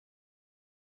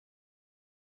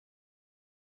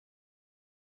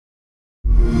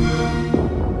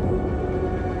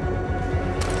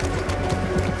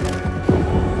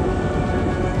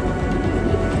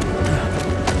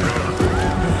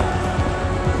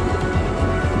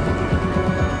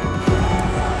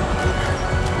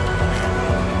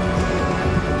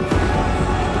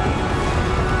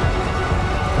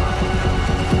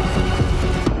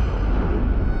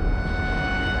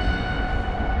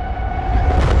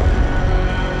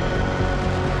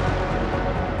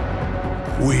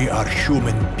We are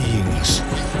human beings.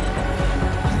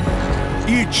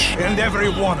 Each and every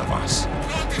one of us.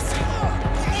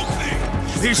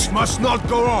 This must not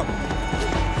go on.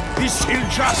 This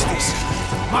injustice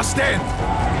must end.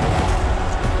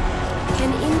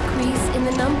 An increase in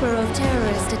the number of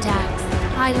terrorist attacks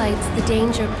highlights the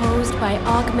danger posed by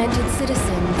augmented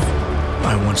citizens.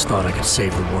 I once thought I could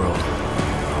save the world.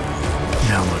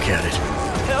 Now look at it.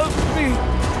 Help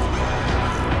me!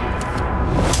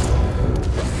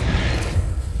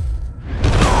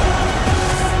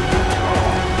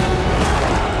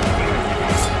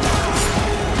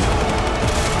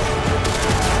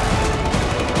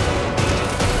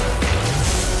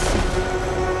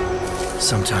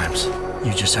 Sometimes,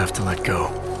 you just have to let go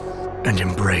and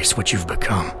embrace what you've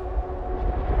become.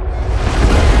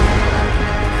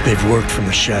 They've worked from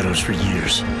the shadows for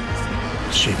years,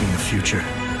 shaping the future,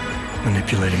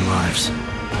 manipulating lives,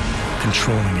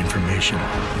 controlling information.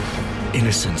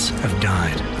 Innocents have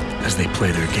died as they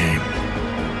play their game.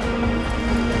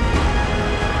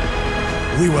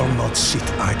 We will not sit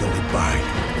idly by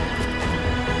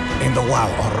and allow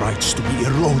our rights to be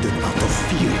eroded out of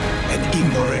fear and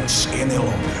ignorance any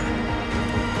longer.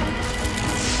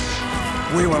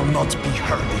 We will not be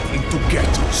herded into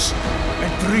ghettos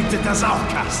and treated as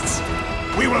outcasts.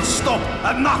 We will stop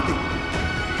at nothing.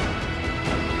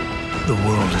 The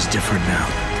world is different now.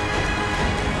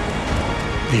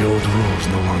 The old rules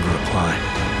no longer apply.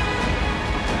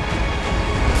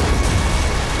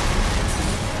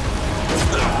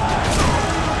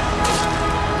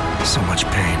 So much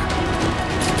pain.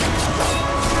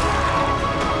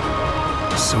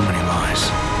 So many lies.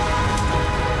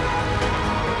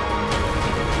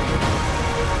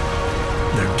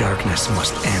 Their darkness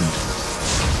must end.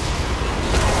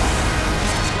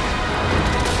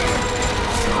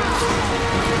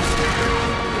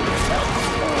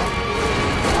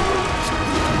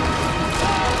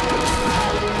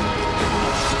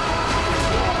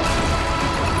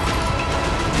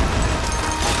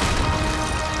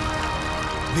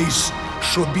 This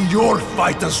should be your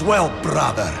fight as well,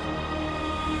 brother.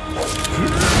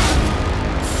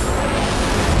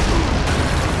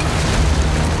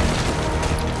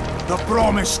 The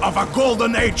promise of a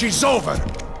golden age is over.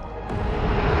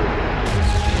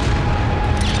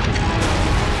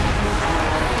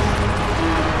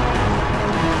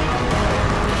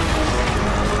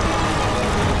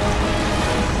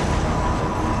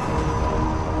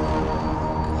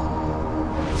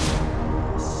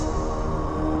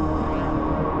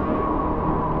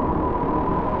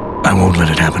 I won't let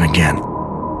it happen again.